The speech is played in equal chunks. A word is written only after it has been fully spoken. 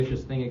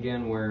Thing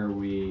again where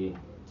we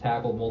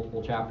tackled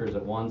multiple chapters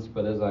at once,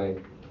 but as I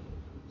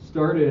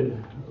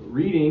started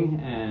reading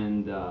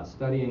and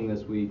studying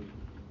this week,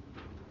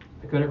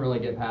 I couldn't really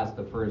get past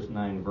the first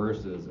 9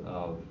 verses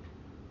of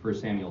 1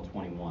 Samuel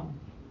 21.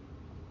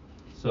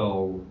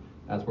 So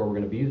that's where we're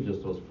going to be,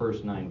 just those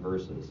first 9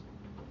 verses.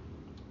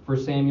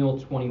 1 Samuel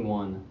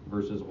 21,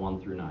 verses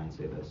 1 through 9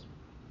 say this.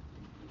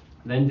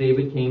 Then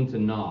David came to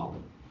Nob,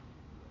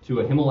 to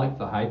Ahimelech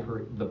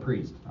the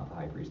priest.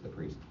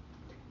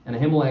 And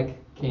Ahimelech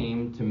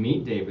came to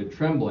meet David,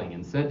 trembling,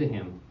 and said to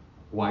him,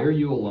 "Why are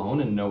you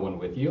alone and no one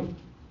with you?"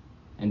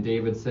 And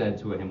David said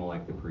to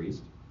Ahimelech the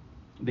priest,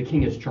 "The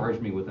king has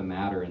charged me with a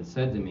matter and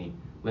said to me,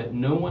 'Let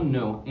no one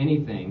know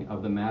anything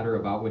of the matter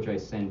about which I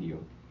send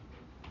you,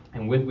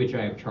 and with which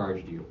I have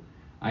charged you.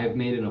 I have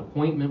made an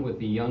appointment with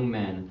the young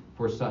men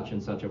for such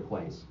and such a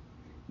place.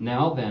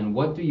 Now then,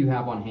 what do you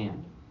have on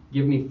hand?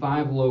 Give me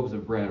 5 loaves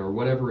of bread, or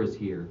whatever is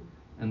here."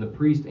 And the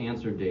priest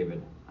answered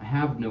David, "I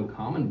have no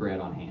common bread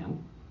on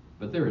hand,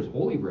 but there is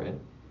holy bread,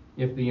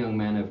 if the young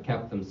men have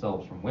kept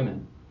themselves from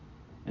women."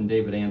 And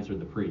David answered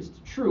the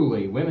priest,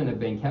 "Truly, women have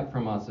been kept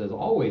from us as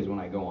always when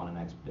I go on an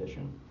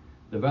expedition.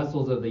 The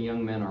vessels of the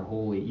young men are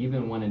holy,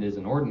 even when it is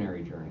an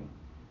ordinary journey.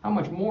 How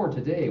much more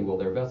today will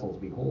their vessels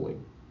be holy?"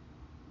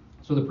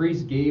 So the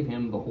priest gave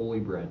him the holy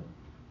bread,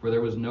 for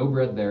there was no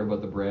bread there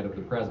but the bread of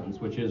the presence,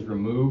 which is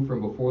removed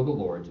from before the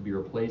Lord to be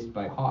replaced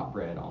by hot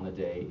bread on the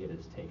day it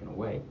is taken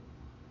away.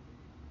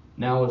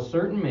 Now a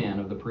certain man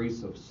of the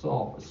priests of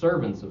Saul,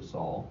 servants of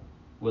Saul,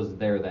 was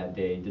there that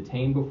day,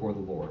 detained before the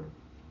Lord.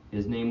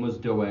 His name was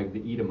Doeg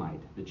the Edomite,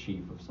 the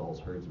chief of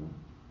Saul's herdsmen.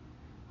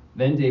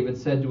 Then David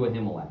said to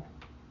Ahimelech,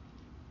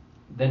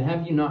 "Then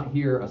have you not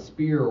here a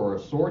spear or a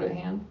sword at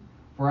hand?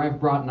 For I have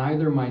brought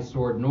neither my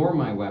sword nor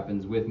my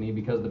weapons with me,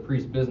 because the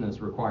priest's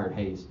business required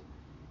haste."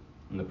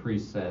 And the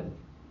priest said,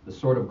 "The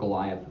sword of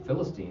Goliath the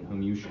Philistine,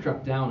 whom you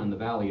struck down in the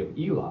valley of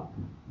Elah,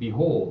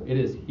 behold, it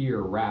is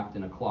here wrapped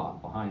in a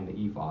cloth behind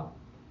the ephod.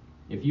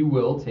 If you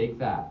will take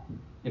that,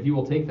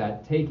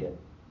 take it.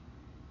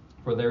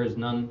 For there is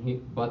none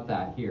but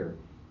that here."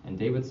 And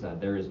David said,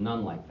 "There is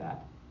none like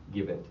that.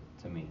 Give it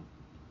to me."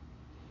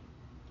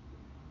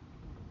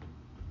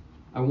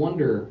 I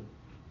wonder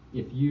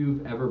if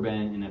you've ever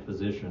been in a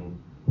position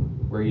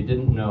where you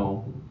didn't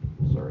know,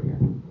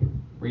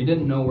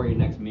 where your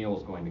next meal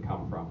is going to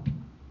come from.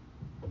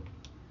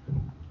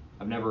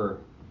 I've never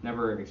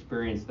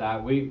experienced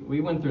that. We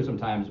went through some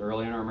times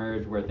early in our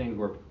marriage where things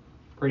were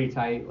pretty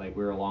tight, like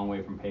we were a long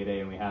way from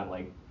payday, and we had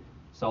like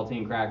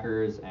saltine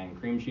crackers and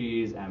cream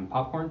cheese and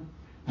popcorn.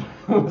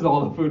 It was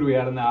all the food we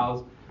had in the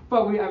house.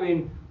 But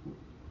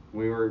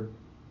we were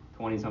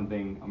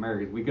 20-something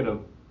Americans. We could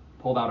have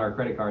pulled out our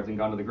credit cards and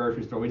gone to the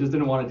grocery store. We just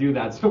didn't want to do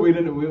that, so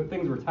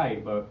things were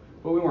tight, but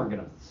we weren't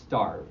going to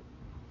starve.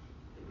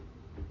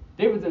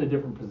 David's in a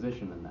different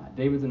position than that.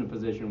 David's in a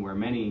position where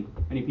many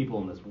people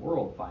in this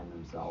world find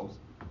themselves,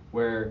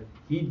 where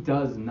he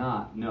does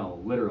not know,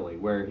 literally,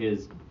 where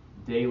his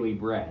daily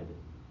bread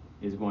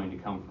is going to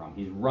come from.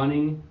 He's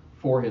running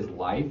for his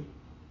life.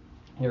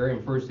 Here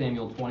in 1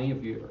 Samuel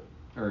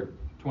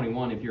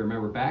 21, if you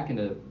remember back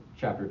into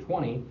chapter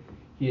 20,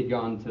 he had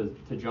gone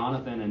to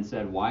Jonathan and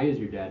said, "Why is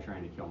your dad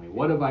trying to kill me?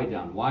 What have I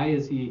done? Why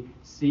is he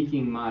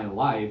seeking my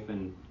life?"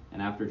 And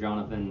after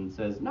Jonathan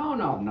says, no,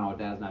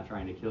 Dad's not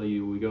trying to kill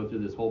you, we go through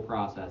this whole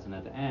process, and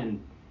at the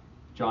end,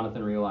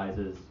 Jonathan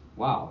realizes,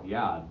 wow,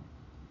 yeah,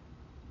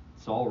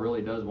 Saul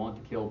really does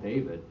want to kill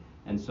David.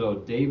 And so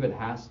David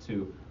has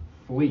to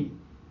flee.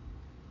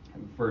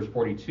 Verse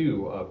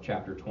 42 of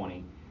chapter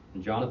 20,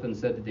 and Jonathan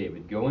said to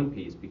David, "Go in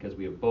peace, because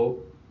we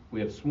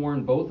have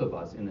sworn both of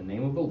us in the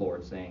name of the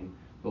Lord, saying,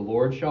 'The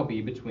Lord shall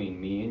be between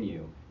me and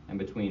you, and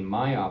between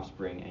my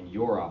offspring and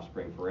your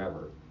offspring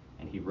forever.'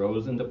 And he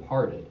rose and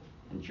departed,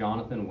 and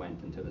Jonathan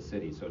went into the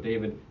city." So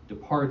David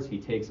departs, he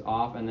takes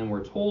off, and then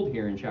we're told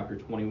here in chapter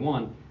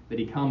 21 that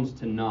he comes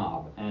to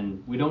Nob.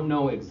 And we don't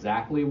know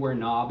exactly where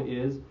Nob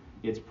is.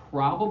 It's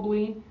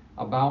probably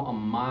about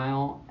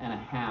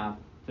 1.5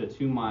 to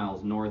 2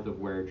 miles north of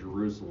where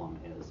Jerusalem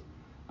is.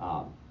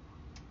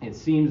 It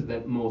seems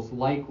that most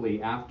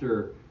likely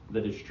after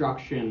the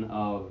destruction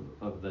of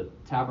the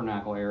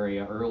tabernacle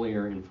area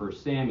earlier in 1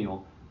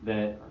 Samuel,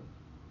 that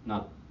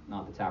not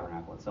the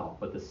tabernacle itself,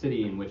 but the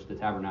city in which the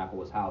tabernacle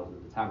was housed,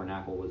 the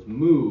tabernacle was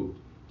moved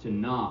to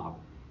Nob.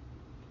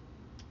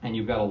 And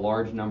you've got a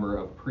large number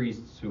of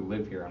priests who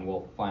live here, and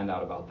we'll find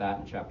out about that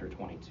in chapter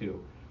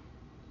 22.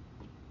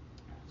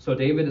 So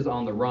David is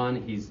on the run.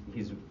 He's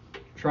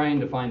trying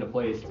to find a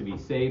place to be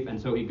safe,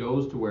 and so he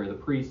goes to where the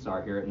priests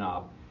are here at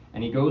Nob,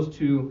 and he goes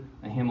to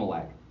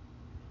Ahimelech.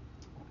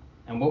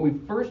 And what we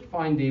first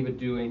find David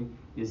doing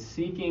is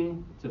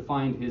seeking to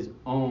find his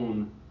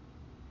own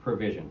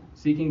provision,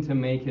 seeking to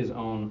make his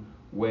own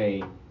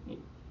way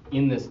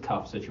in this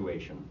tough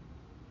situation.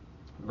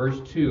 Verse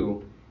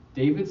 2,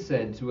 David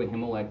said to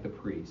Ahimelech the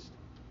priest,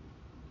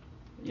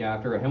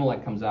 after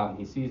Ahimelech comes out and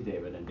he sees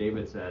David, and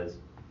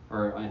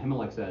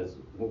Ahimelech says,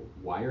 "Well,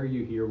 why are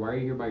you here? Why are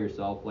you here by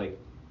yourself? Like,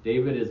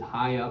 David is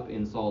high up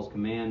in Saul's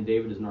command.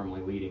 David is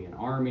normally leading an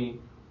army.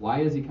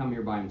 Why has he come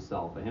here by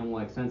himself?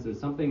 Ahimelech senses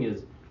something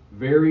is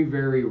very,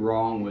 very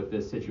wrong with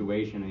this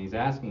situation, and he's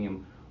asking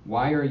him,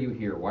 why are you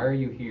here? Why are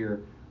you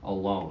here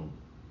alone?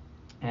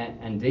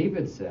 And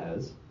David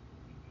says,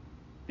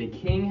 the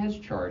king has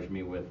charged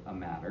me with a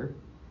matter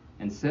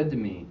and said to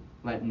me,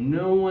 let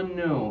no one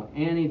know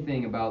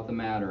anything about the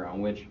matter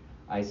on which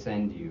I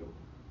send you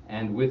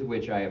and with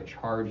which I have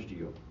charged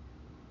you.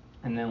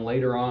 And then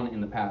later on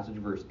in the passage,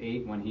 verse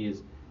 8, when he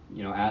is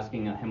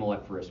asking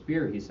Ahimelech for a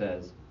spear, he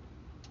says,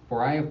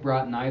 for I have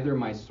brought neither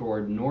my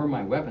sword nor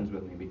my weapons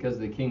with me, because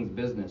the king's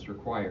business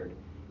required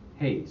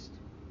haste.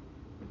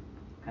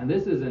 And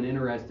this is an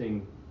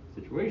interesting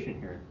situation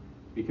here,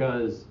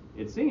 because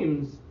it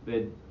seems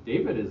that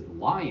David is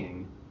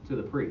lying to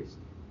the priest.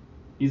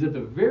 He's at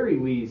the very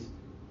least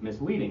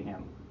misleading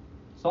him.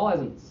 Saul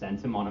hasn't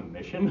sent him on a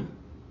mission.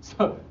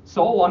 So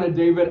Saul wanted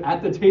David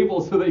at the table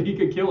so that he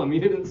could kill him. He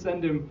didn't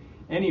send him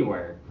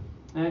anywhere.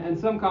 And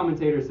some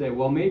commentators say,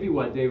 well, maybe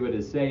what David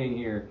is saying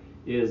here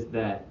is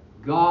that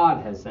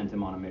God has sent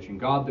him on a mission.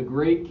 God, the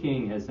great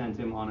king, has sent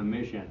him on a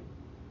mission.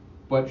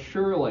 But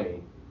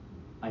surely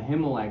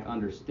Ahimelech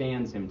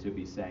understands him to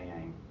be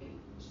saying,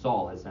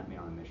 Saul has sent me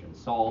on a mission.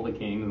 Saul, the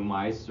king whom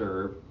I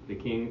serve, the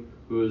king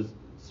whose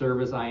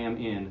service I am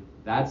in,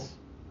 that's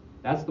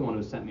the one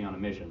who sent me on a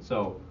mission.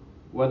 So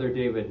whether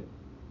David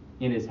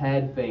in his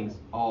head thinks,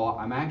 oh,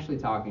 I'm actually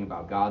talking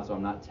about God, so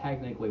I'm not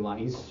technically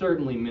lying, he's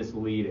certainly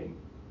misleading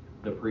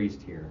the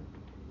priest here.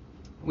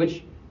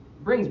 Which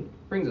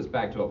brings us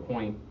back to a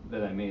point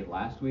that I made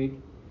last week,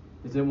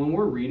 is that when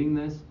we're reading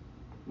this,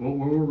 when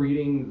we're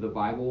reading the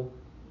Bible,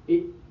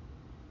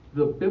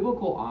 the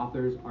biblical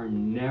authors are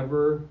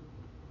never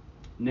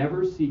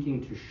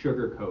seeking to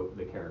sugarcoat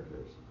the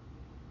characters.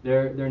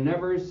 They're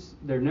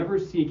never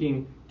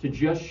seeking to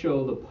just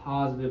show the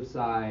positive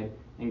side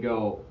and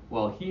go,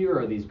 well, here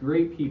are these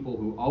great people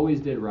who always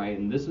did right,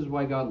 and this is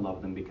why God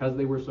loved them, because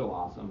they were so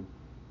awesome.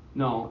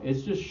 No,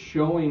 it's just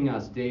showing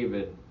us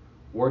David,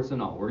 warts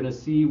and all. We're going to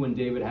see when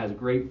David has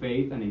great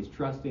faith and he's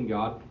trusting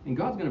God, and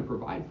God's going to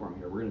provide for him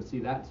here. We're going to see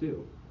that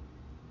too.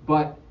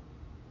 But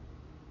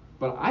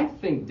I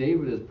think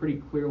David is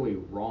pretty clearly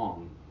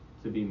wrong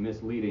to be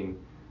misleading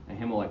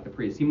Ahimelech the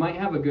priest. He might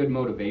have a good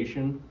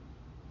motivation.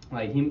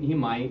 Like he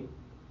might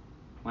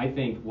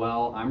think,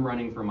 well, I'm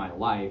running for my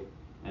life,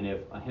 and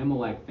if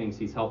Ahimelech thinks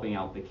he's helping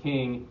out the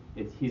king,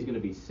 he's going to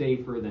be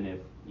safer than if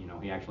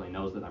he actually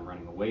knows that I'm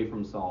running away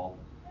from Saul.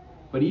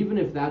 But even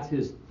if that's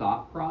his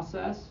thought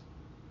process,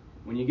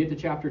 when you get to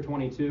chapter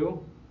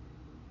 22,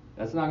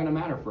 that's not going to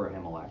matter for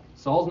Ahimelech.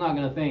 Saul's not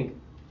going to think,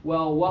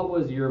 well, what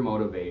was your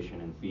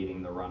motivation in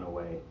feeding the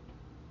runaway?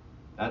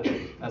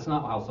 That's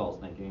not how Saul's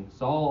thinking.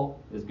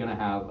 Saul is going to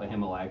have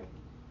Ahimelech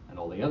and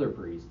all the other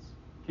priests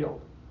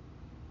killed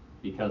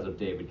because of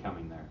David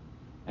coming there.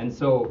 And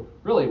so,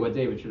 really, what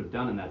David should have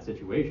done in that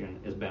situation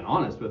is been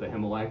honest with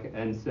Ahimelech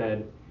and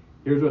said,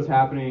 here's what's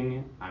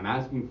happening, I'm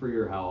asking for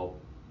your help,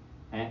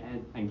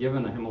 and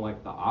given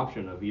Ahimelech the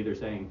option of either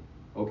saying,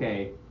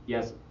 okay,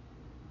 yes,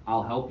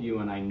 I'll help you,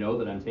 and I know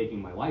that I'm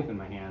taking my life in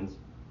my hands,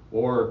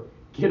 or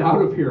get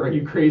out of here, are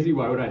you crazy,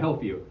 why would I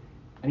help you?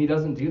 And he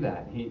doesn't do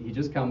that. He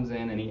just comes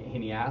in and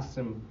he asks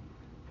him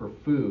for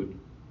food.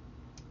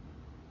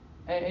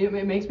 And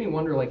it makes me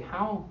wonder, like,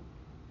 how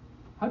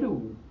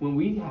do, when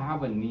we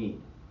have a need,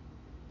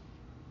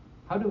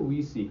 how do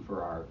we seek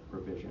for our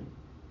provision?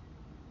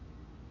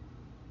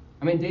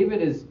 I mean,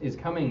 David is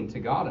coming to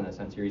God in a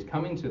sense here. He's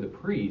coming to the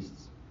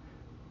priests,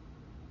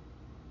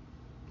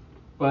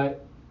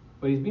 but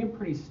he's being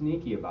pretty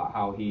sneaky about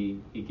how he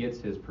gets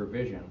his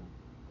provision.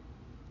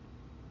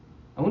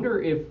 I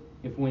wonder if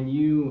when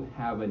you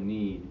have a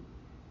need,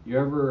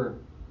 you're ever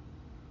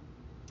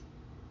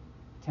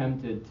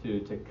tempted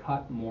to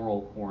cut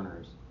moral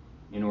corners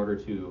in order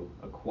to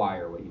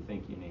acquire what you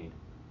think you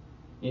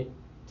need.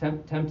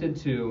 Tempted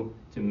to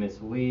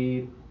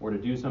mislead or to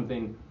do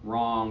something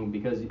wrong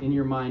because in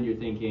your mind you're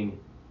thinking,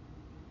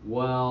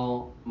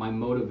 well, my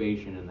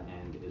motivation in the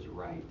end is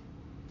right.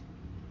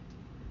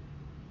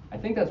 I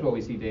think that's what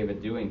we see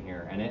David doing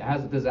here, and it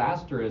has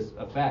disastrous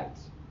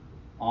effects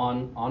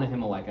on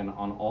Ahimelech and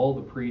on all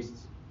the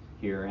priests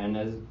here. And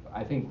as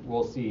I think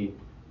we'll see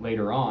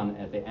later on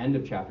at the end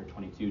of chapter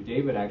 22,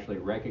 David actually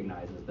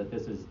recognizes that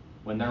this is,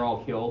 when they're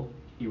all killed,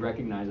 he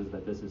recognizes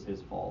that this is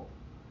his fault.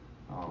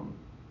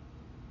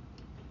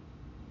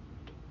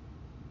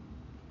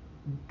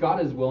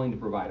 God is willing to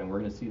provide, and we're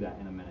going to see that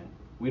in a minute.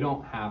 We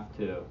don't have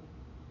to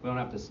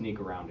sneak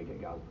around to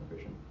get God's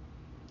provision.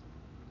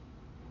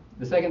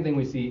 The second thing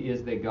we see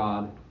is that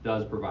God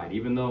does provide.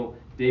 Even though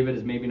David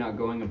is maybe not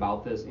going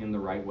about this in the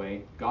right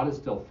way, God is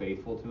still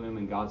faithful to him,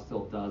 and God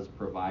still does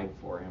provide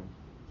for him.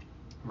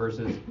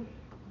 Verses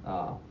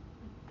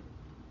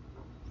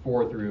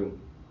 4 through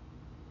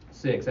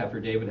 6, after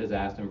David has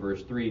asked in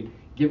verse 3,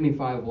 give me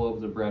 5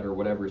 loaves of bread or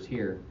whatever's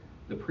here,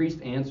 the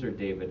priest answered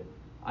David,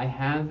 I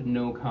have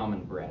no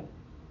common bread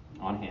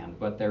on hand,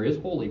 but there is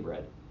holy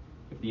bread,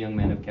 if the young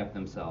men have kept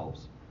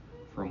themselves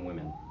from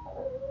women.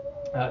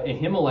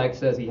 Ahimelech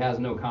says he has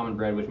no common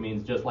bread, which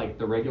means just like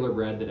the regular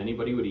bread that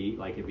anybody would eat.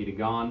 Like if he'd have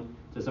gone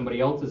to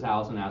somebody else's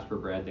house and asked for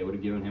bread, they would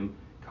have given him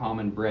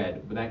common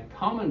bread. But that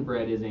common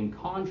bread is in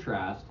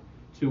contrast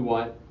to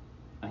what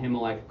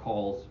Ahimelech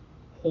calls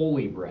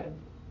holy bread.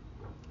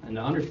 And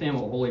to understand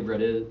what holy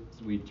bread is,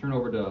 we turn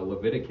over to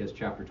Leviticus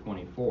chapter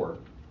 24.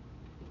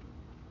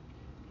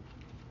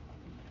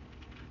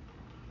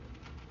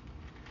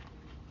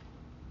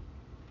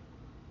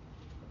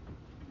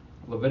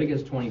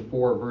 Leviticus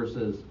 24,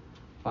 verses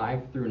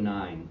 5 through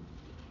 9.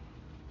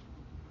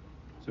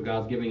 So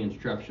God's giving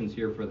instructions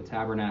here for the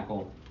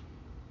tabernacle.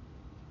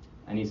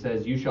 And he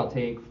says, "You shall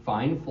take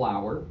fine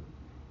flour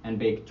and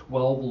bake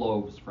 12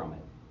 loaves from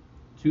it.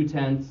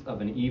 2/10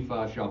 of an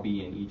ephah shall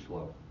be in each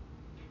loaf.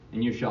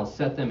 And you shall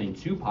set them in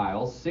 2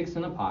 piles, 6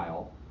 in a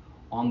pile,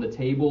 on the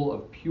table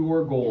of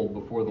pure gold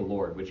before the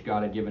Lord," which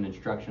God had given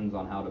instructions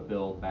on how to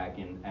build back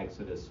in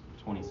Exodus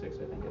 26,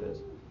 I think it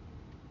is.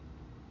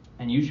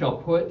 "And you shall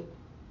put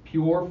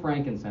pure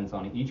frankincense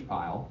on each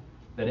pile,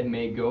 that it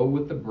may go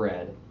with the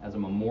bread as a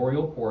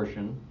memorial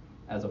portion,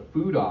 as a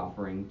food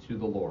offering to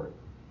the Lord.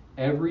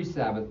 Every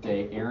Sabbath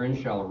day Aaron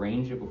shall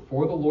arrange it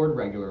before the Lord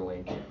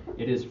regularly.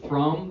 It is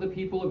from the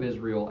people of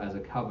Israel as a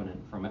covenant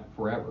from it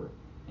forever.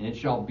 And it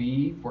shall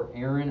be for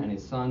Aaron and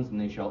his sons, and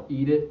they shall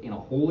eat it in a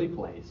holy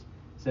place,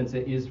 since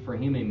it is for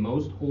him a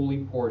most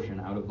holy portion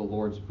out of the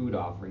Lord's food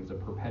offerings, a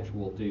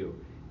perpetual due."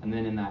 And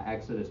then in that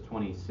Exodus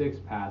 26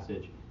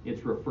 passage,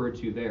 it's referred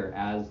to there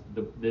as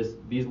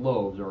these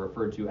loaves are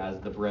referred to as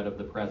the bread of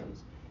the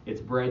presence.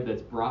 It's bread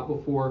that's brought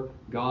before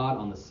God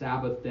on the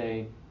Sabbath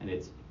day, and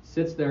it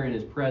sits there in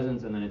his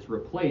presence, and then it's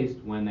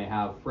replaced when they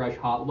have fresh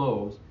hot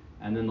loaves.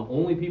 And then the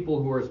only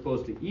people who are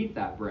supposed to eat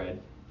that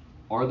bread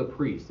are the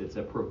priests. It's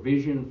a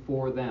provision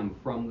for them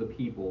from the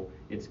people.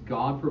 It's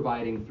God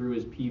providing through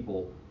his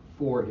people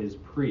for his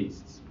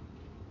priests.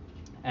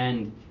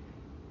 And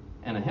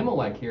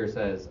Ahimelech here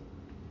says,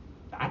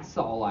 "That's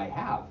all I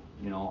have.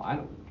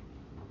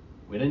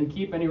 We didn't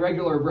keep any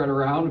regular bread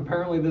around.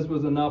 Apparently this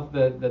was enough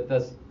that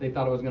they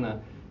thought it was going to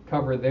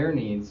cover their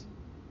needs."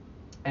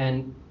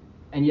 And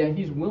yet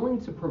he's willing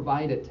to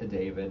provide it to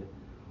David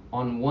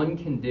on one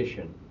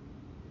condition.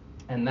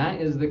 And that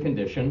is the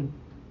condition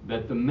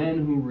that the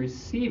men who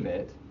receive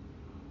it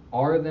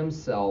are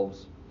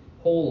themselves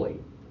holy.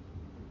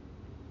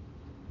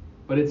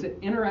 But it's an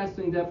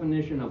interesting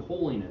definition of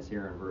holiness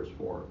here in verse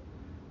 4.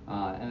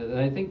 And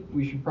I think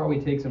we should probably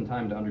take some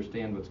time to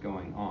understand what's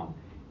going on.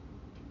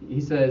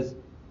 He says,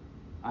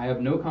 "I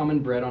have no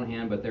common bread on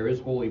hand, but there is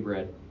holy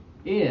bread,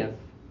 if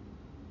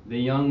the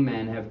young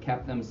men have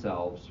kept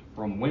themselves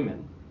from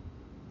women."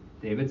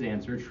 David's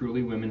answer,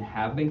 "Truly women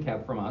have been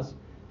kept from us,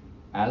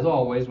 as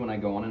always when I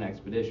go on an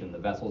expedition. The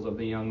vessels of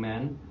the young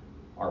men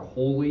are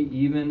holy,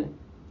 even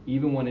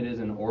when it is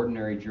an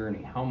ordinary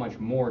journey. How much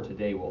more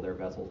today will their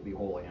vessels be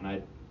holy?"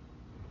 And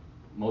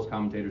most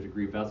commentators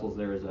agree vessels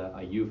there is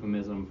a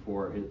euphemism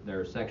for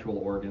their sexual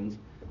organs.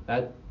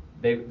 That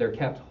they're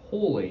kept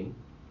holy,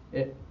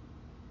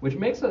 which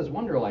makes us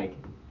wonder,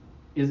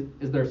 is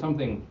there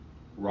something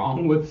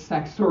wrong with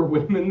sex or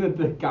women that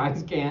the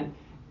guys can't,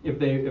 if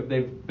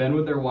they've been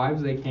with their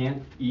wives, they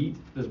can't eat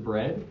this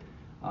bread?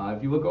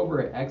 If you look over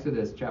at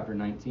Exodus chapter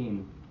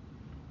 19,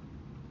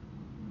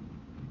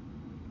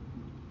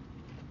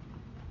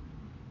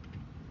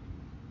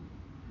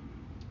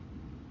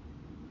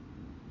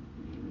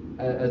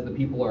 as the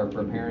people are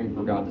preparing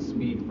for God to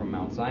speak from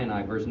Mount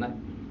Sinai, verse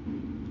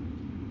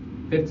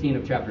 15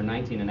 of chapter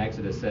 19 in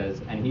Exodus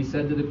says, "And he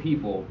said to the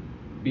people,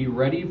 be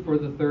ready for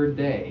the 3rd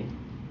day,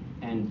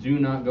 and do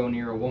not go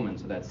near a woman."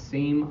 So that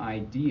same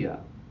idea.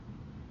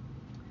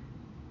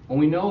 Well,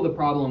 we know the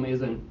problem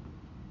isn't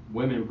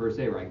women per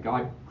se, right?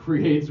 God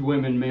creates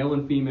women, male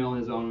and female, in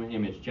his own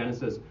image.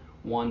 Genesis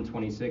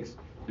 1:26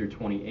 through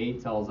 28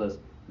 tells us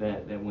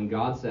that when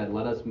God said,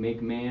 "Let us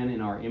make man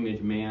in our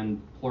image," man,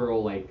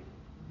 plural, like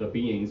the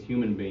beings,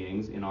 human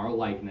beings, in our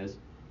likeness,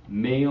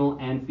 male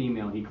and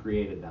female, he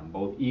created them,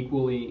 both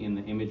equally in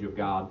the image of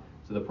God.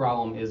 So the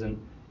problem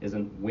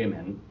isn't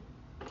women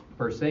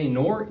per se,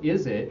 nor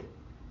is it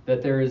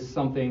that there is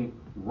something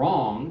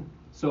wrong.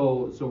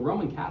 So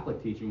Roman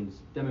Catholic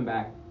teachings, stemming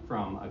back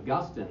from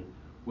Augustine,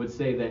 would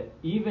say that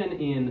even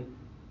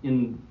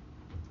in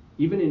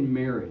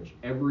marriage,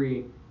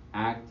 every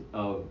act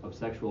of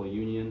sexual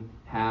union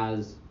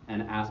has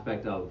an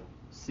aspect of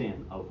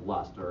sin, of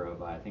lust, or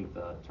of, I think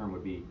the term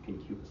would be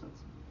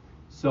concupiscence.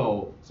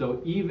 So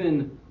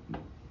even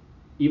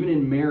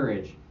in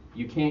marriage,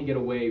 you can't get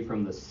away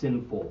from the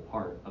sinful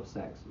part of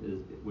sex,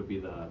 would be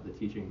the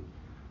teaching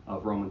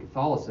of Roman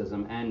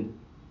Catholicism.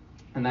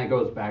 And that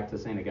goes back to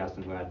St.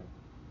 Augustine, who had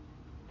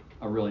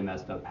a really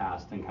messed up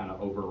past and kind of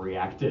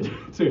overreacted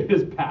to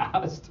his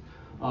past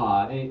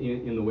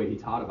in the way he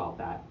taught about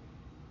that.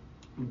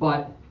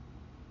 But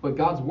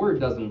God's word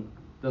doesn't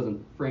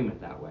frame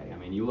it that way. I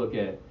mean, you look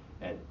at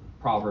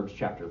Proverbs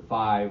chapter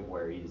 5,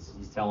 where he's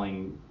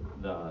telling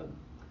the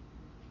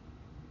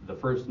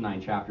first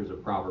 9 chapters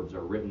of Proverbs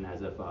are written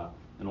as if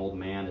an old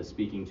man is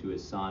speaking to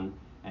his son,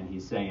 and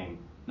he's saying,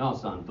 "No,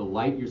 son,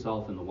 delight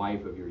yourself in the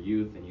wife of your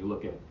youth." And you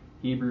look at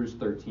Hebrews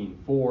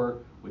 13:4,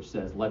 which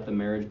says, let the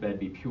marriage bed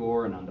be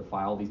pure and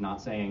undefiled. He's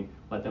not saying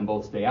let them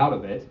both stay out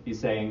of it. He's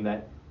saying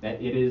that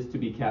it is to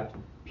be kept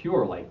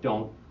pure, like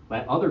don't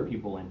let other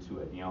people into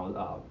it.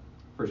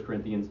 1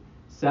 Corinthians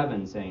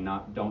 7 saying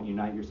don't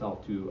unite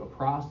yourself to a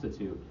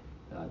prostitute.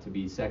 To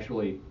be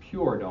sexually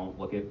pure, don't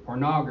look at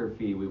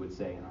pornography, we would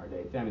say in our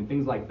day. I mean,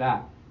 things like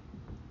that.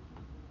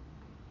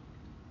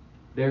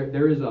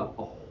 There is a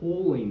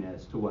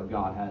holiness to what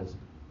God has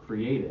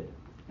created.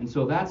 And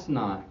so that's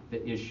not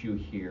the issue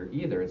here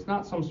either. It's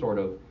not some sort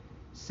of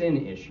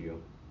sin issue.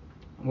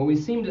 What we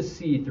seem to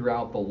see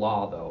throughout the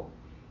law, though,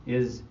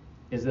 is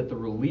that the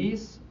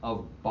release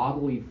of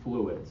bodily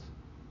fluids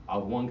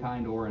of one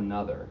kind or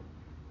another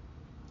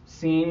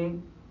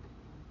seem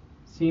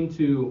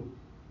to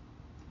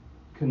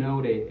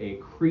connote a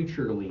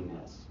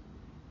creatureliness.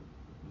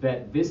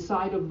 That this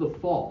side of the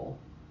fall,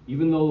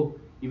 even though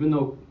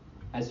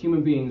as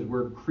human beings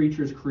we're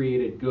creatures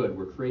created good,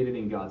 we're created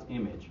in God's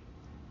image,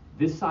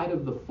 this side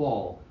of the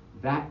fall,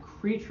 that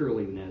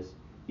creatureliness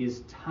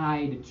is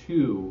tied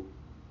to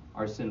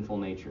our sinful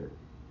nature.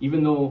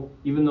 Even though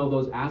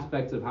those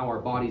aspects of how our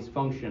bodies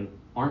function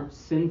aren't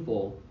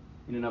sinful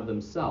in and of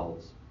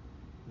themselves,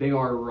 they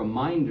are a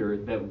reminder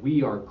that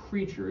we are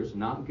creatures,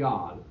 not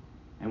God,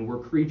 and we're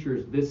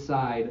creatures this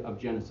side of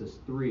Genesis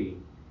 3,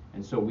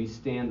 and so we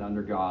stand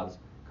under God's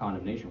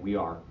condemnation. We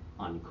are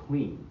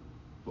unclean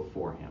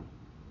before him.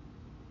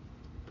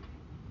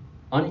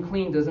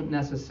 Unclean doesn't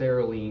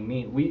necessarily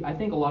mean, I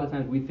think a lot of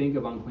times we think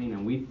of unclean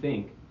and we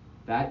think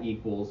that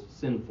equals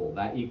sinful,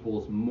 that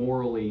equals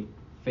morally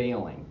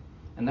failing.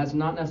 And that's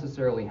not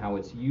necessarily how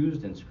it's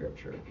used in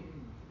Scripture.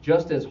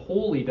 Just as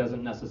holy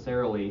doesn't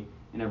necessarily,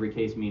 in every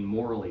case, mean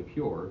morally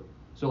pure.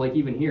 So like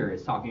even here,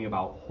 it's talking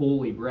about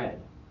holy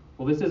bread.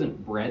 Well, this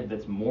isn't bread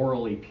that's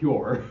morally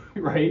pure,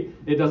 right?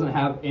 It doesn't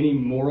have any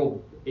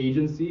moral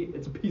agency.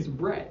 It's a piece of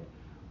bread.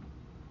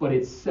 But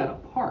it's set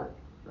apart,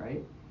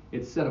 right?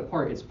 It's set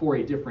apart. It's for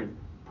a different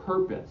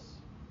purpose.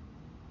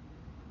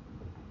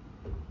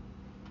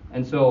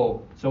 And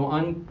so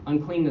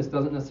uncleanness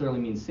doesn't necessarily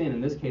mean sin.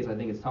 In this case, I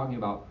think it's talking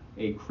about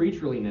a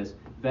creatureliness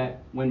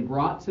that when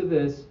brought to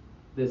this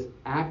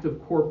act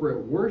of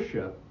corporate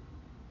worship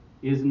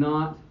is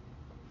not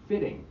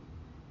fitting.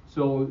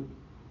 So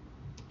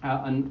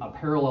a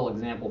parallel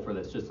example for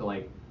this, just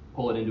to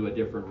pull it into a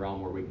different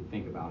realm where we can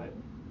think about it.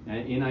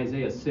 In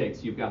Isaiah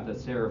 6, you've got the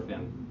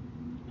seraphim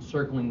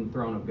circling the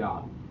throne of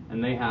God.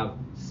 And they have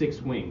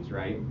 6 wings,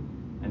 right?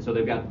 And so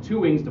they've got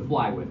 2 wings to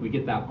fly with. We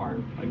get that part.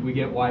 We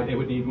get why they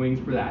would need wings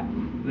for that.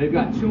 They've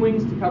got 2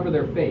 wings to cover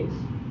their face.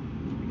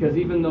 Because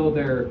even though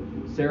they're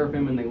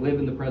seraphim and they live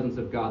in the presence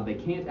of God, they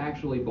can't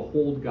actually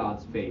behold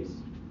God's face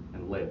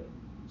and live.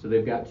 So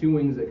they've got 2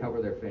 wings that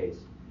cover their face.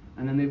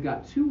 And then they've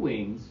got 2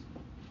 wings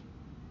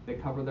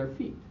that cover their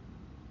feet.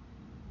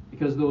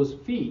 Because those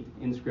feet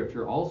in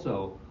Scripture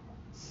also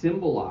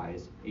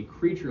symbolize a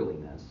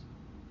creatureliness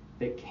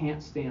that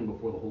can't stand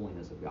before the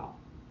holiness of God.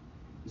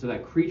 So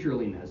that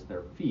creatureliness,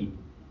 their feet,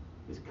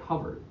 is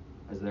covered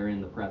as they're in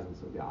the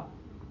presence of God.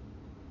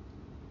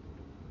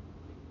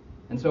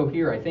 And so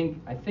here, I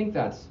think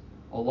that's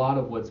a lot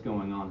of what's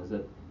going on, is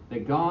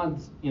that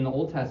God's, in the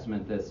Old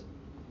Testament,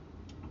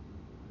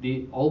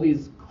 all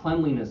these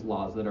cleanliness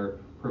laws that are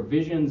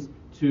provisions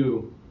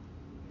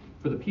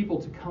for the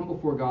people to come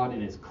before God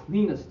in as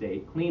clean a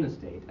state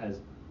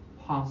as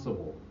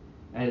possible,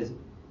 as,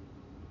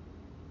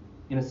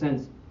 in a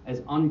sense,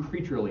 as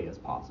uncreaturely as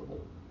possible.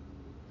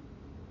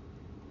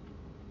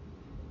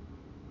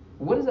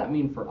 What does that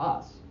mean for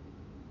us?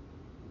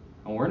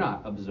 And we're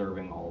not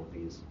observing all of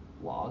these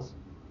laws.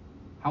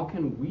 How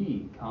can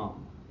we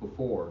come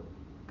before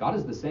God?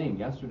 Is the same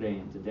yesterday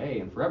and today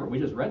and forever. We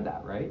just read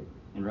that, right?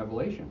 In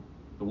Revelation.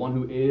 The one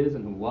who is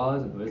and who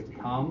was and who is to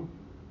come.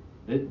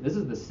 This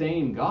is the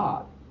same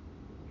God.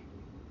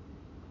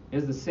 He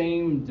has the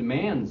same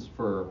demands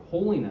for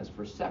holiness,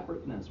 for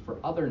separateness, for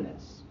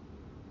otherness.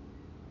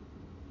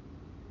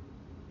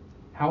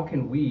 How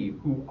can we,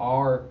 who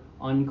are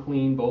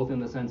unclean, both in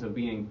the sense of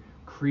being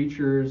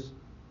creatures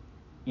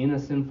in a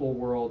sinful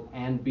world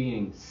and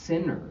being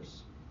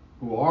sinners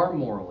who are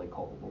morally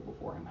culpable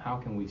before him, how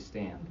can we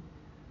stand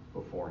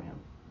before him?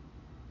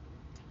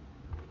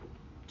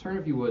 Turn,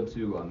 if you would,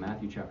 to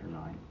Matthew chapter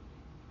 9.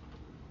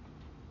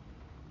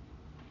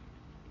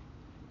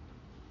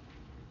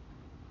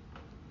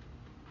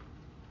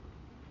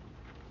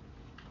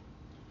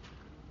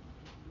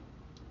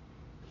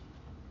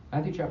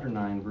 Matthew chapter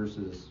 9,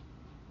 verses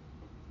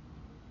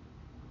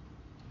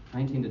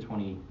 19 to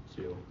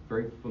 22.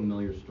 Very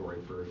familiar story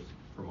for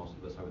most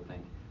of us, I would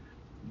think.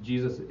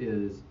 Jesus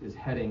is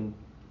heading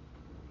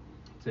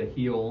to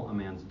heal a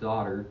man's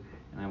daughter,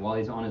 and while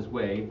he's on his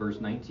way,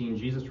 verse 19,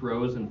 Jesus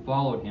rose and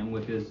followed him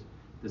with his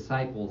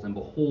disciples, and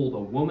behold, a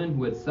woman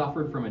who had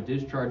suffered from a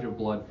discharge of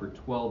blood for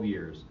 12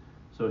 years.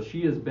 So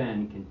she has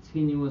been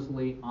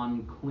continuously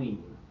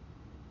unclean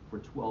for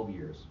 12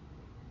 years.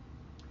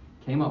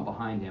 Came up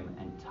behind him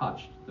and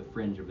touched the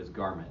fringe of his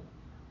garment.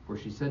 For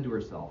she said to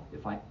herself,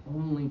 if I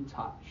only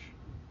touch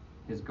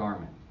his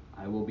garment,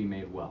 I will be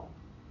made well.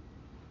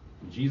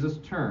 Jesus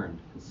turned,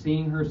 and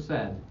seeing her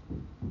said,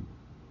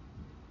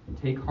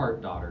 "Take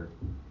heart, daughter,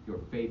 your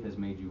faith has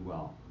made you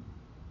well."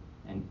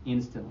 And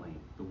instantly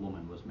the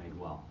woman was made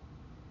well.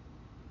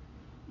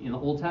 In the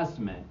Old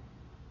Testament,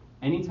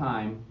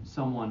 anytime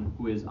someone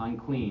who is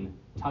unclean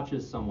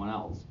touches someone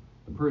else,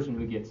 the person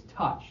who gets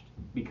touched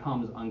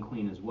becomes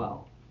unclean as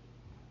well.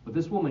 But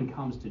this woman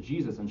comes to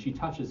Jesus and she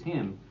touches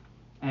him,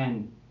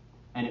 and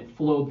it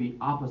flowed the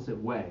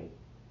opposite way.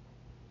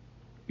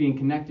 Being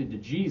connected to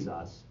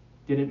Jesus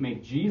didn't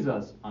make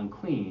Jesus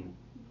unclean,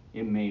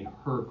 it made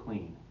her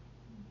clean.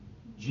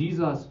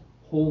 Jesus'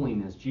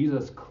 holiness,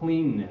 Jesus'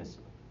 cleanness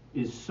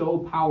is so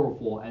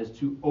powerful as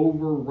to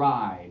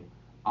override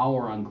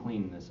our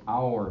uncleanness,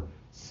 our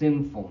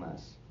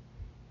sinfulness.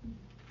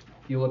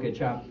 If you look at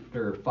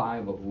chapter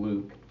 5 of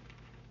Luke,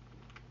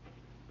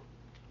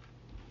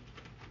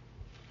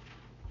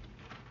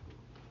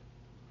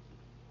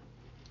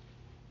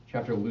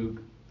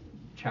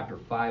 chapter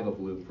 5 of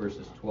Luke,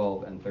 verses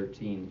 12 and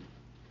 13,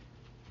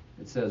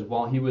 it says,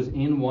 "While he was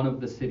in one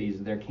of the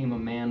cities, there came a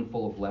man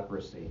full of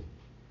leprosy.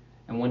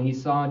 And when he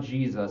saw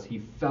Jesus, he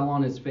fell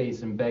on his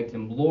face and begged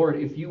him, 'Lord,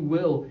 if you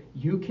will,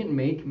 you can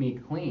make me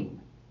clean.'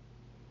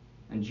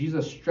 And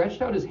Jesus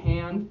stretched out his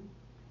hand."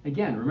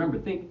 Again, remember,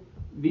 think,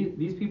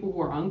 these people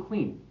who are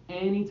unclean,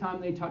 anytime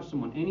they touch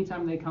someone,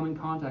 anytime they come in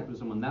contact with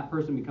someone, that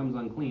person becomes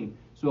unclean.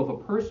 So if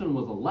a person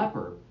was a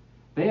leper,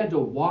 they had to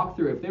walk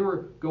through, if they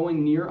were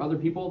going near other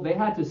people, they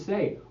had to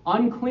say,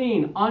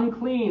 "Unclean,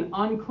 unclean,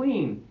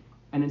 unclean."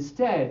 And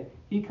instead,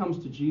 he comes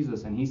to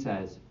Jesus and he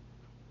says,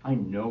 "I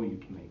know you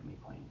can make me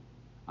clean.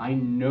 I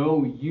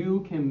know you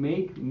can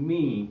make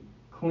me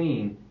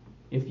clean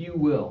if you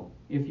will,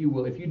 if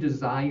you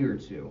desire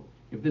to,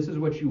 if this is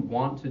what you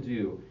want to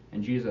do."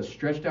 And Jesus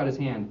stretched out his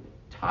hand,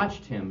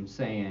 touched him,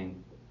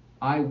 saying,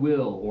 "I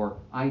will," or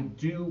 "I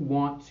do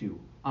want to.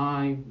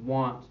 I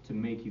want to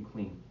make you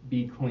clean.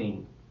 Be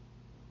clean."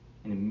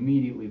 And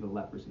immediately the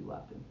leprosy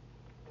left him.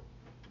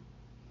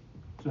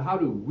 So how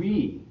do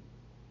we,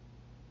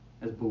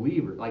 as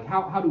believers,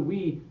 how do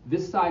we,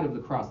 this side of the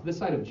cross, this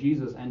side of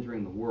Jesus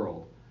entering the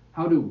world,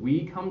 how do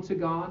we come to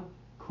God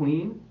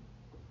clean?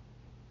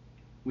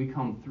 We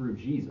come through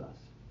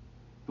Jesus,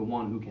 the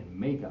one who can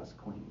make us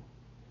clean.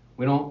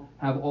 We don't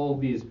have all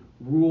these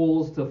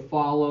rules to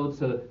follow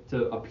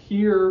to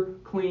appear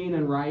clean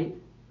and right.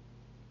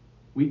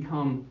 We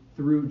come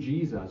through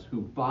Jesus,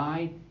 who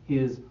by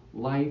his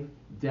life,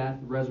 death,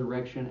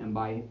 resurrection, and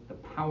by the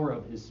power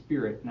of his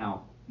Spirit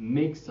now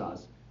makes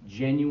us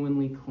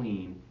genuinely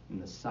clean in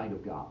the sight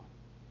of God.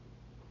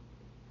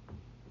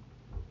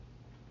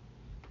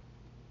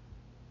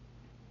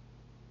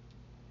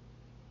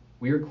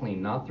 We are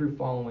clean not through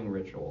following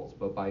rituals,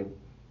 but by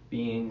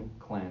being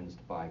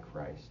cleansed by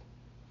Christ.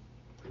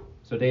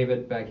 So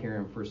David, back here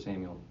in 1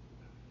 Samuel,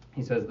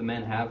 he says, "The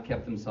men have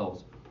kept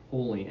themselves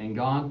holy, and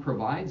God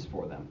provides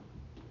for them."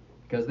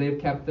 Because they have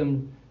kept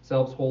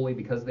themselves holy,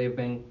 because they have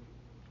been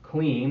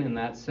clean in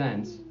that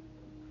sense,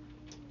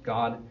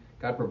 God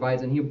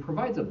provides, and he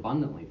provides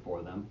abundantly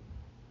for them.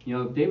 You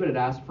know, David had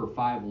asked for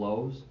 5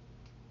 loaves,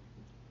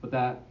 but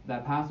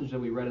that passage that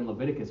we read in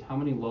Leviticus, how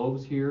many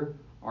loaves here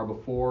are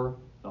before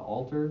the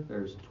altar?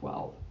 There's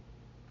 12.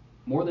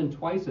 More than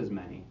twice as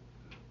many.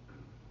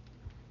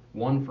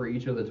 One for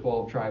each of the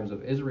 12 tribes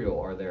of Israel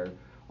are there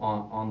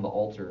on the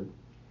altar.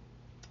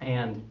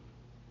 And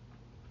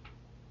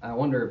I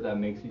wonder if that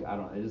makes you, I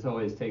don't know, it just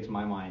always takes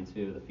my mind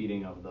to the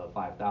feeding of the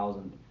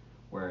 5,000,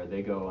 where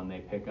they go and they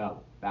pick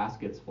up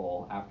baskets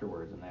full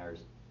afterwards, and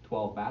there's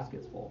 12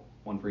 baskets full,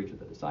 one for each of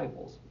the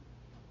disciples.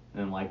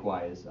 And then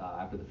likewise,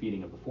 after the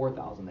feeding of the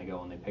 4,000, they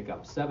go and they pick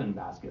up 7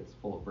 baskets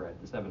full of bread.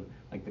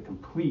 The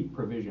complete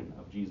provision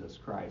of Jesus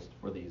Christ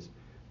for these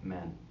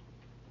men.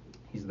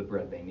 He's the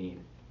bread they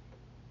need.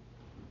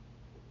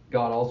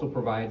 God also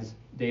provides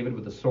David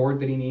with the sword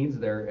that he needs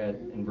there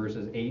in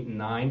verses 8 and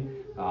 9.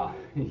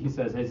 He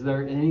says, "Is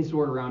there any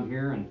sword around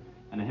here?" And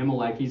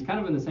Ahimelech, he's kind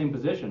of in the same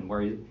position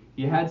where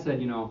he had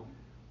said,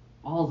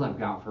 "All I've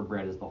got for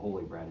bread is the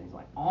holy bread." And he's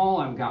like, "All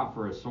I've got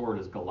for a sword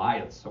is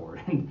Goliath's sword."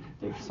 And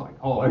David's like,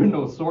 "Oh, there's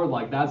no sword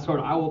like that sword.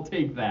 I will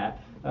take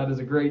that. That is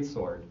a great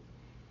sword."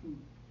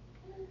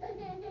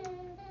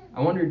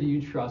 I wonder, do you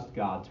trust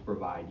God to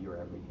provide your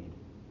every need?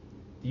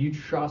 Do you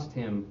trust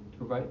him to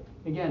provide?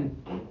 Again,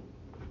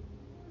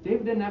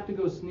 David didn't have to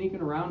go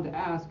sneaking around to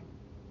ask.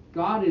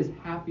 God is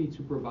happy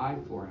to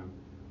provide for him.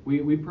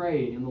 We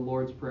pray in the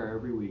Lord's Prayer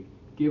every week,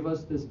 "Give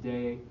us this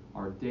day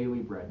our daily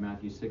bread,"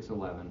 Matthew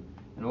 6:11.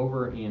 And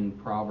over in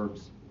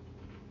Proverbs,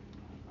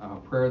 a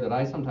prayer that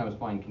I sometimes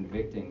find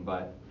convicting,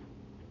 but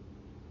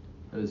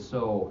it is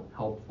so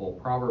helpful.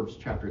 Proverbs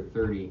chapter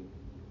 30,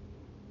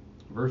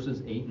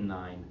 verses 8 and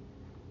 9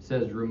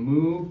 says,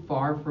 "Remove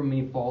far from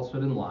me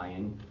falsehood and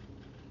lying.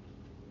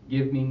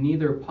 Give me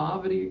neither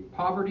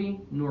poverty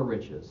nor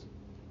riches.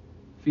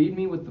 Feed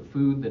me with the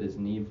food that is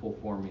needful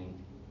for me,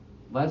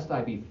 lest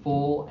I be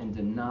full and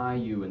deny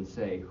you and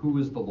say, 'Who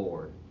is the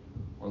Lord?'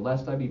 Or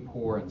lest I be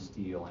poor and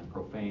steal and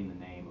profane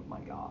the name of my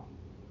God.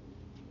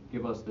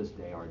 Give us this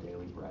day our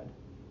daily bread."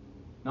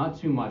 Not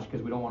too much,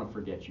 because we don't want to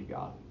forget you,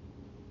 God.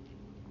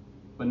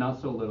 but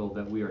not so little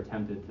that we are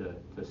tempted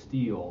to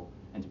steal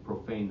and to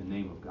profane the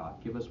name of God.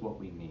 Give us what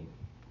we need.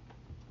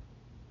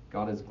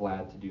 God is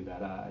glad to do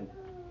that. I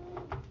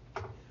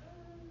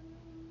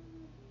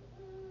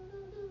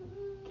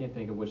can't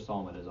think of which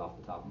psalm it is off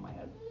the top of my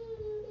head.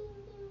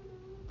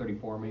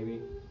 34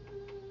 maybe?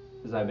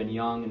 As I've been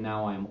young and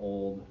now I am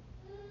old,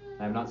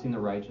 and I have not seen the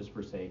righteous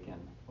forsaken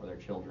or their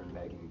children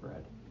begging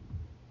bread.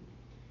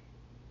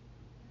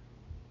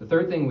 The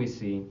third thing we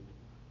see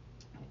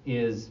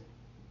is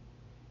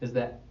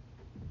that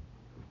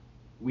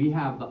we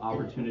have the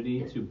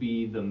opportunity to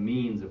be the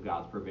means of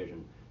God's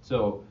provision.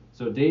 So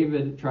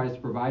David tries to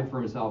provide for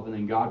himself, and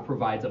then God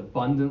provides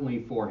abundantly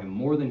for him,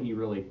 more than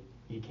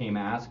he came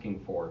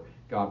asking for.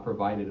 God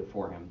provided it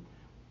for him.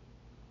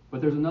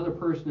 But there's another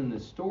person in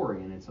this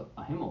story, and it's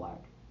Ahimelech.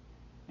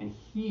 And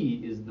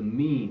he is the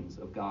means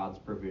of God's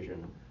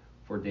provision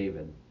for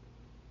David.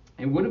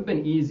 It would have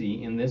been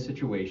easy in this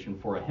situation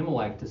for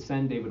Ahimelech to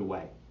send David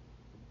away.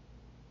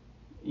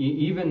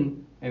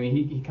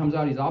 He comes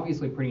out, he's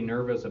obviously pretty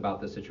nervous about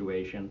the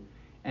situation.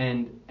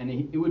 And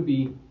it would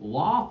be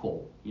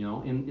lawful,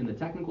 in the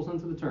technical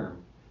sense of the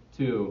term,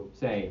 to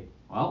say,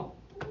 well,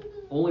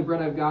 only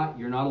bread I've got,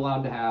 you're not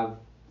allowed to have,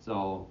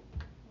 so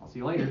I'll see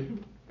you later.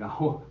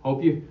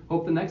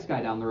 Hope the next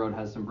guy down the road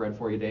has some bread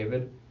for you,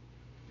 David.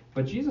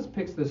 But Jesus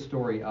picks this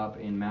story up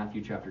in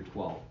Matthew chapter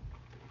 12.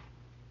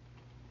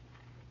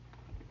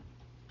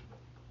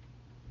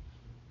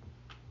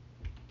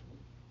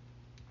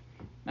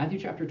 Matthew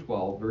chapter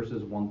 12,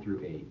 verses 1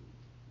 through 8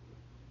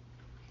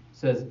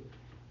 says,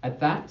 "At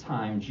that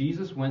time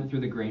Jesus went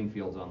through the grain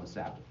fields on the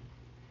Sabbath.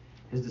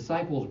 His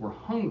disciples were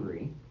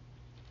hungry,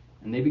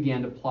 and they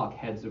began to pluck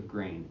heads of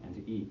grain and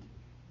to eat.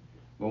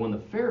 But when the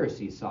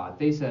Pharisees saw it,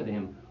 they said to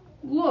him,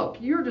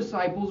 'Look, your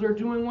disciples are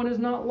doing what is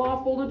not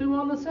lawful to do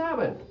on the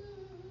Sabbath.'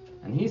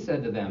 And he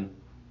said to them,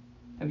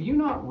 'Have you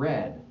not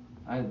read?'"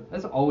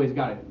 That's always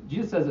got it.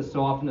 Jesus says this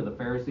so often to the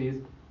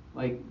Pharisees.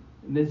 Like,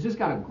 it's just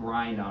got to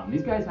grind on them.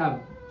 These guys have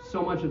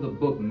so much of the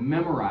book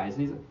memorized.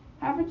 And he's like,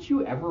 "Haven't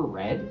you ever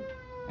read?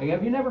 Like,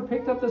 have you never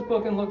picked up this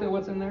book and looked at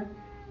what's in there?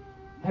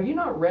 Have you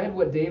not read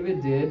what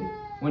David did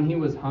when he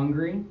was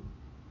hungry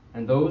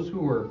and those who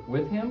were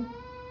with him?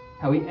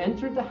 How he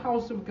entered the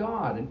house of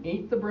God and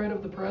ate the bread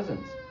of the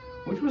presence,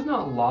 which was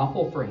not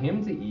lawful for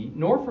him to eat,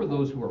 nor for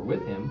those who were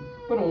with him,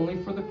 but only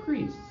for the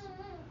priests?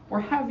 Or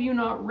have you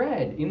not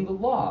read in the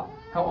law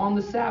how on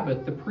the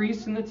Sabbath the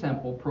priests in the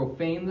temple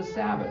profane the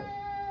Sabbath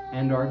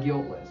and are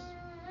guiltless?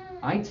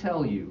 I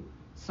tell you,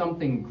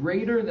 something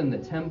greater than the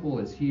temple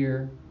is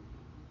here.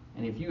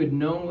 And if you had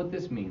known what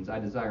this means, I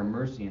desire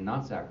mercy and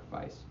not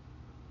sacrifice,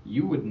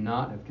 you would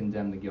not have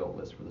condemned the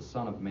guiltless, for the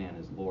Son of Man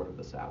is Lord of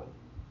the Sabbath."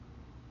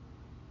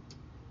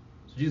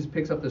 So Jesus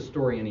picks up this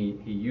story and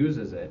he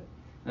uses it.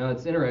 Now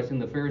it's interesting,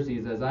 the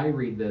Pharisees, as I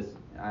read this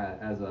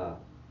as a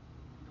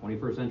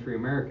 21st century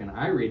American,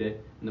 I read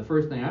it, and the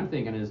first thing I'm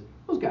thinking is,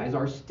 those guys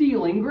are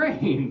stealing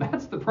grain.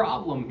 That's the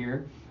problem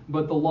here.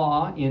 But the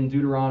law in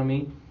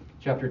Deuteronomy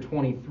chapter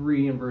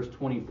 23 and verse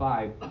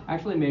 25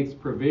 actually makes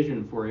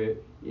provision for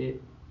it.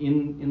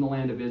 In the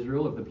land of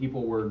Israel, if the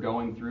people were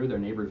going through their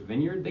neighbor's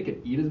vineyard, they could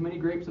eat as many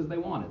grapes as they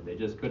wanted. They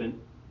just couldn't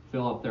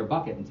fill up their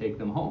bucket and take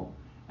them home.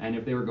 And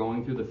if they were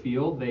going through the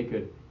field, they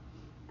could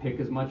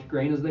pick as much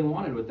grain as they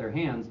wanted with their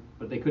hands,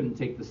 but they couldn't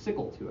take the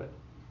sickle to it.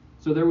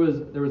 So there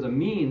was a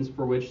means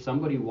for which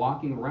somebody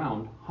walking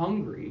around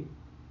hungry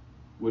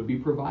would be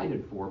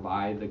provided for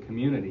by the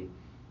community.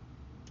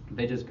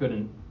 They just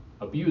couldn't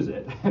abuse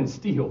it and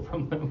steal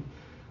from them.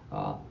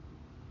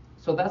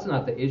 So that's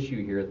not the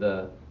issue here.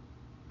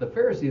 The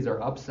Pharisees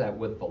are upset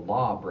with the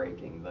law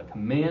breaking, the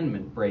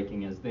commandment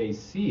breaking as they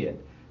see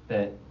it,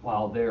 that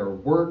while they're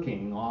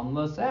working on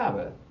the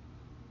Sabbath.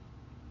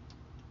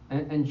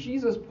 And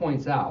Jesus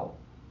points out,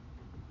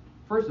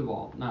 first of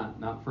all,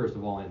 not first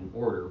of all in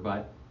order,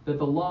 but that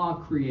the law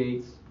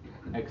creates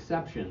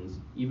exceptions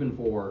even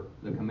for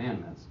the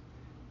commandments.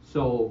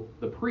 So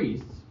the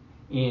priests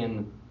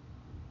in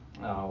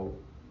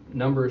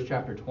Numbers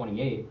chapter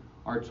 28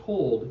 are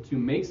told to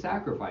make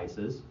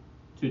sacrifices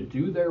to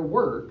do their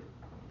work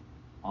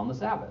on the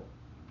Sabbath.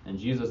 And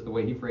Jesus, the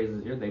way he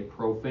phrases it here, they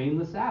profane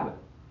the Sabbath.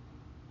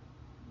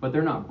 But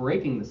they're not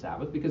breaking the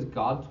Sabbath because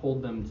God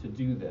told them to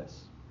do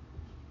this.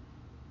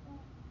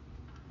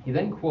 He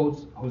then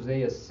quotes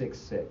Hosea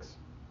 6:6,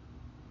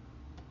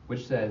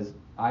 which says,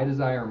 "I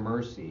desire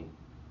mercy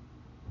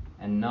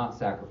and not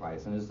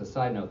sacrifice." And just a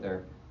side note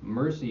there,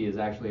 mercy is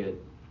actually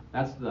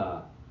that's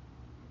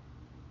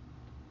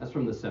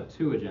from the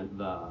Septuagint,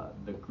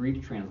 the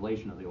Greek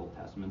translation of the Old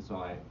Testament. So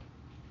I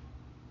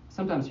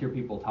sometimes hear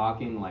people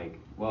talking like,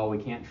 well, we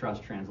can't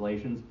trust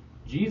translations.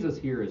 Jesus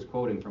here is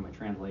quoting from a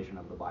translation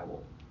of the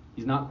Bible.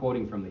 He's not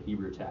quoting from the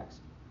Hebrew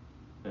text.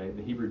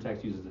 The Hebrew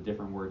text uses a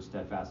different word,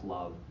 steadfast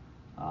love.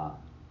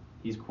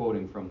 He's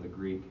quoting from the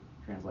Greek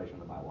translation of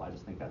the Bible. I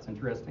just think that's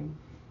interesting.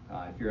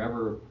 If you're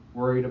ever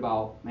worried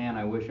about, man,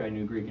 I wish I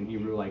knew Greek and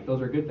Hebrew, like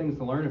those are good things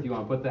to learn. If you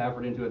want to put the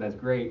effort into it, that's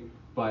great.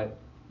 But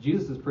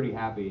Jesus is pretty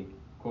happy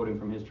quoting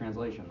from his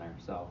translation there.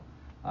 So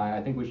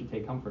I think we should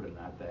take comfort in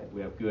that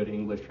we have good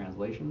English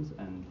translations,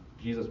 and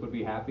Jesus would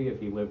be happy if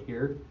he lived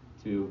here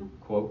to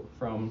quote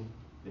from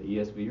the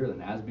ESV or the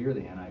NASB or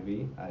the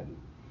NIV.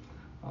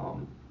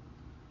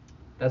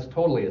 That's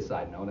totally a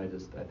side note.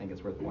 I think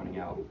it's worth pointing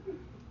out.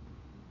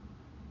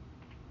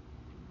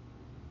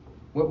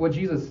 What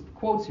Jesus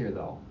quotes here,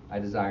 though, I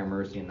desire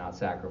mercy and not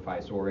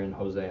sacrifice, or in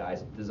Hosea, I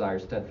desire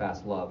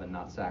steadfast love and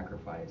not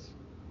sacrifice,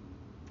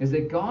 is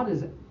that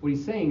what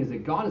he's saying is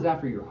that God is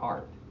after your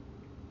heart.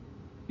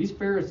 These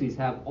Pharisees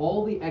have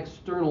all the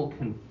external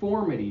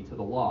conformity to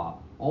the law,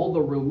 all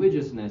the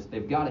religiousness,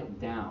 they've got it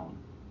down.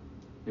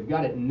 They've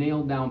got it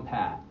nailed down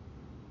pat,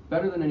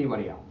 better than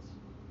anybody else.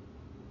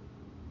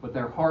 But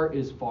their heart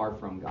is far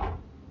from God.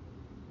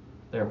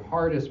 Their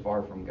heart is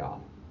far from God.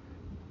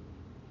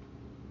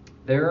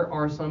 There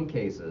are some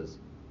cases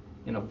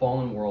in a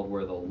fallen world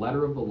where the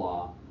letter of the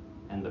law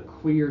and the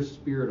clear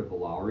spirit of the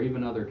law, or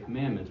even other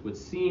commandments, would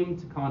seem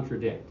to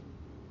contradict,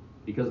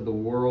 because the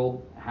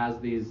world has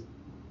these,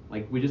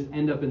 we just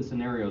end up in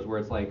scenarios where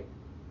it's like,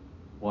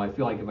 well, I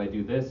feel like if I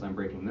do this, I'm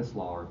breaking this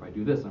law, or if I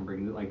do this, I'm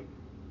breaking this.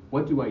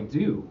 What do I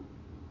do?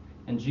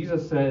 And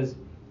Jesus says,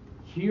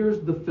 here's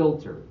the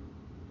filter.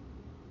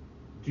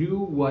 Do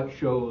what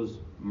shows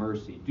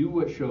mercy. Do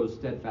what shows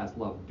steadfast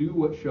love. Do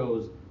what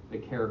shows the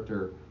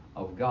character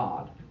of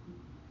God.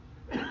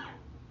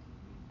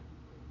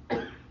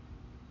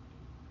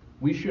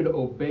 We should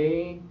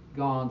obey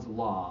God's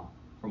law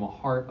from a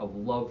heart of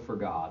love for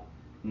God,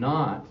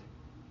 not,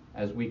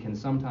 as we can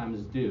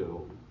sometimes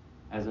do,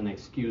 as an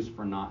excuse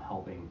for not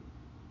helping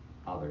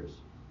others,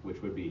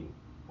 which would be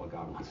what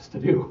God wants us to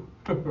do,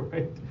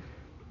 right?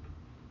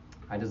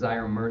 I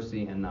desire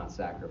mercy and not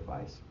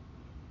sacrifice.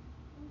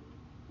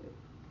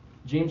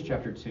 James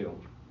chapter 2,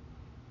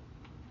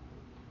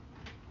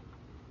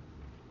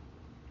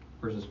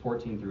 verses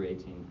 14 through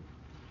 18.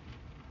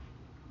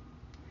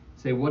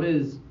 Say, what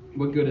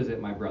good is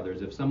it, my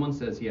brothers, if someone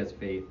says he has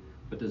faith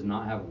but does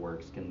not have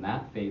works? Can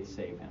that faith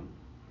save him?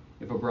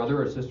 If a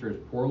brother or sister is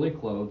poorly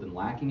clothed and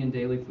lacking in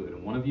daily food,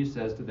 and one of you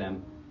says to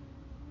them,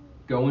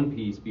 go in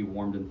peace, be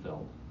warmed and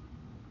filled,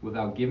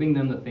 without giving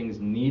them the things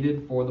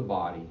needed for the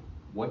body,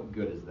 what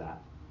good is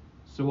that?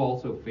 So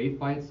also faith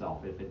by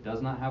itself, if it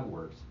does not have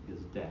works,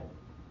 is dead.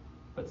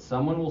 But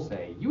someone will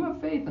say, you have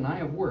faith and I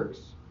have works.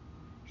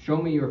 Show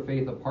me your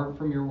faith apart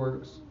from your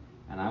works,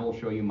 and I will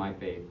show you my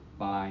faith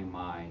by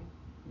my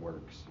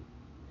works.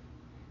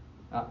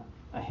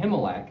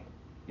 Ahimelech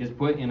is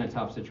put in a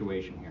tough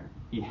situation here.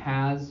 He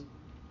has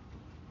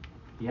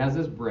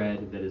this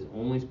bread that is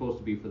only supposed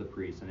to be for the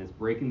priest, and it's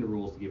breaking the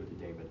rules to give it to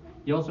David.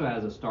 He also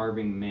has a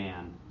starving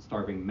men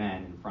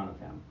in front of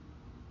him.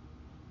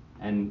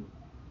 And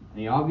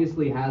he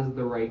obviously has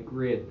the right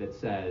grid that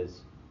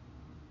says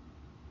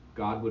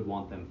God would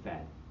want them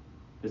fed.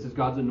 This is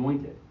God's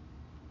anointed.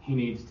 He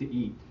needs to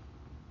eat.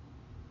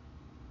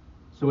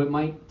 So it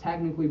might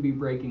technically be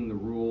breaking the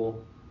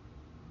rule,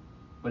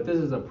 but this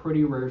is a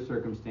pretty rare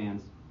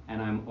circumstance,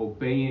 and I'm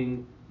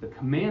obeying the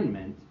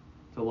commandment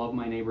to love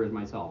my neighbor as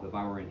myself. If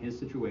I were in his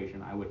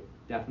situation, I would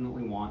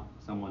definitely want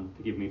someone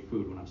to give me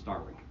food when I'm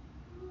starving.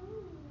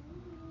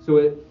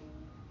 So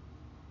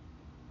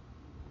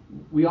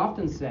we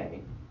often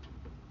say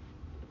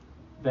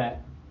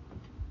that,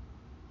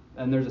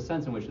 and there's a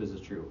sense in which this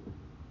is true,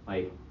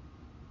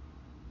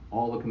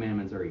 all the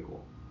commandments are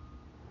equal.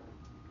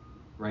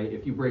 Right?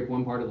 If you break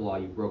one part of the law,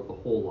 you broke the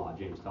whole law,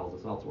 James tells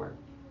us elsewhere.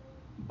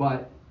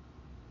 But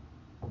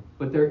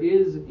there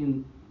is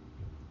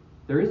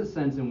a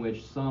sense in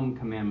which some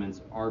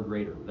commandments are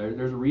greater.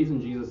 There's a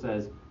reason Jesus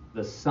says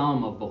the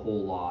sum of the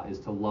whole law is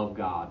to love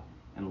God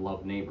and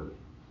love neighbor.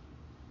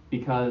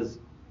 Because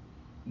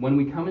when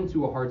we come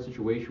into a hard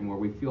situation where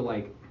we feel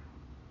like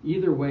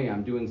either way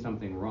I'm doing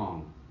something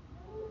wrong,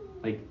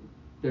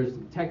 there's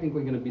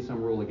technically going to be some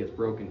rule that gets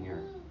broken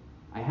here,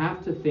 I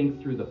have to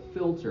think through the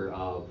filter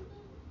of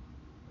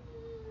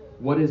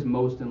what is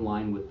most in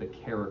line with the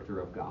character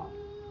of God.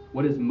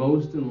 What is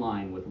most in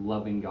line with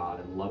loving God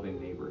and loving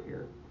neighbor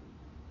here?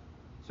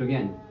 So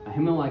again,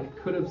 Ahimelech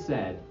could have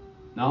said,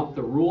 no,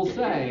 the rules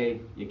say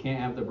you can't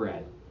have the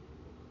bread.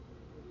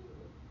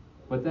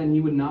 But then he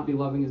would not be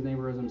loving his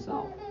neighbor as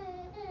himself.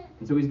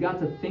 And so he's got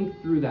to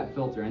think through that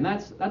filter. And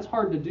that's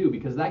hard to do,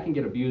 because that can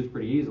get abused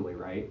pretty easily,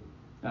 right?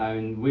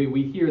 And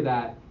we hear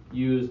that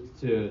used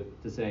to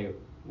say,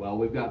 well,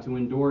 we've got to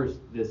endorse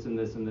this and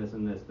this and this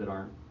and this that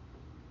aren't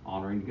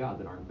honoring to God,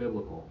 that aren't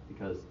biblical,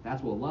 because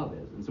that's what love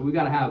is. And so we've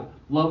got to have,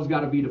 love's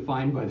got to be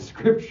defined by the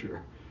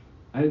Scripture.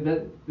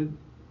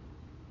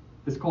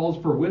 This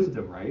calls for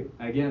wisdom, right?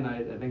 Again,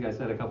 I think I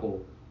said a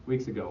couple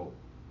weeks ago,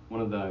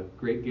 one of the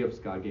great gifts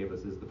God gave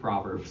us is the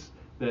Proverbs,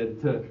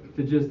 that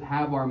to just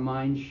have our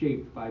mind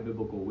shaped by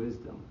biblical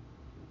wisdom.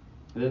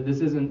 This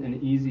isn't an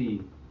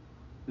easy,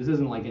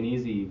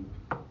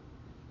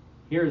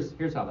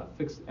 here's how to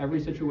fix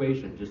every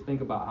situation. Just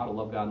think about how to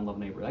love God and love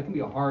neighbor. That can be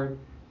hard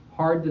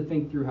to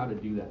think through how to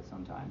do that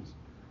sometimes.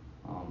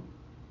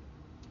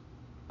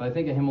 But I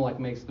think Ahimelech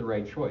makes the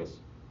right choice.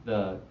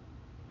 The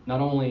Not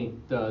only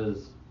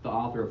does the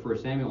author of 1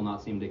 Samuel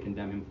not seem to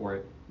condemn him for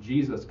it,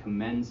 Jesus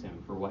commends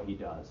him for what he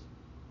does.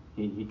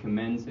 He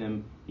commends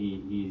him.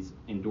 He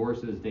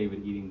endorses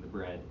David eating the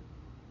bread.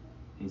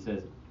 He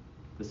says,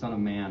 the Son of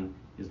Man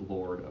is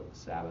Lord of the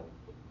Sabbath.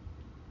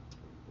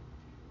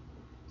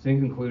 So in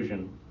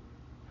conclusion,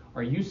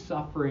 are you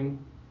suffering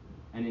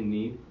and in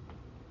need?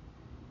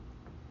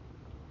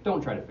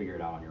 Don't try to figure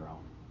it out on your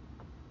own.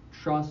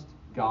 Trust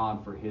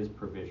God for his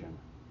provision.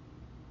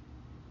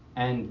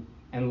 And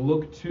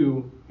look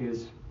to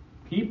his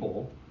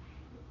people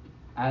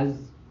as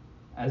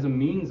a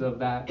means of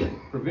that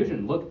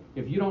provision. Look,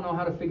 if you don't know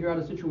how to figure out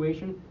a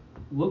situation,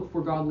 look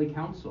for godly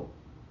counsel.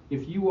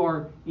 If you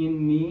are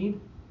in need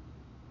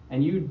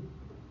and you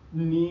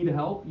need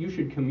help, you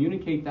should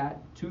communicate that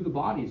to the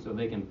body so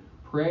they can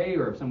pray,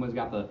 or if someone's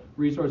got the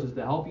resources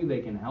to help you, they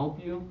can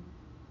help you.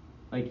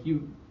 Like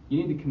you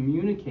need to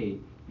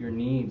communicate your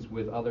needs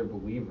with other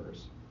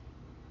believers.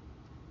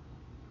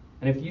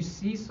 And if you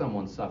see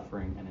someone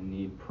suffering and in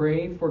need,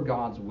 pray for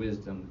God's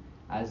wisdom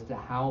as to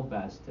how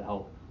best to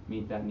help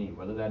meet that need,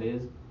 whether that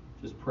is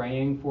just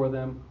praying for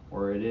them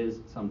or it is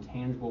some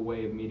tangible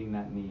way of meeting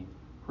that need.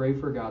 Pray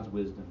for God's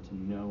wisdom to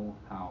know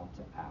how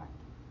to act.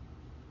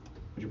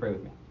 Would you pray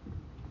with me?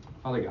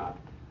 Father God,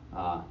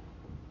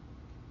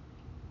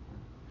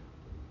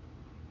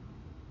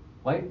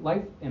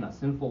 life in a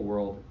sinful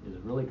world is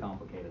really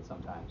complicated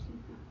sometimes.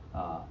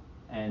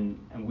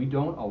 And we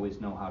don't always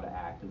know how to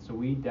act, and so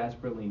we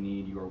desperately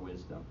need your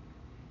wisdom.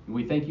 And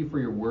we thank you for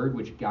your word,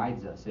 which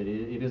guides us. It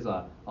is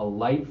a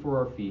light for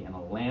our feet and a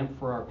lamp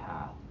for our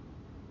path.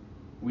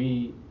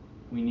 We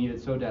need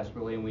it so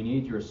desperately, and we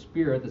need your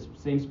Spirit, the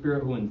same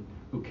Spirit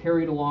who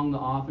carried along the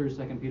authors,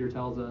 2 Peter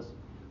tells us,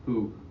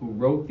 who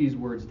wrote these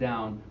words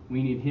down.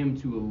 We need him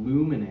to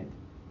illuminate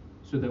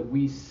so that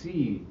we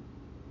see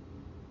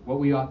what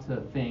we ought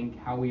to think,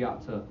 how we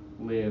ought to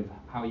live,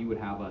 how you would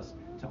have us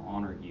to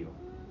honor you.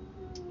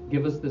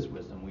 Give us this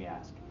wisdom, we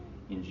ask.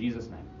 In Jesus' name.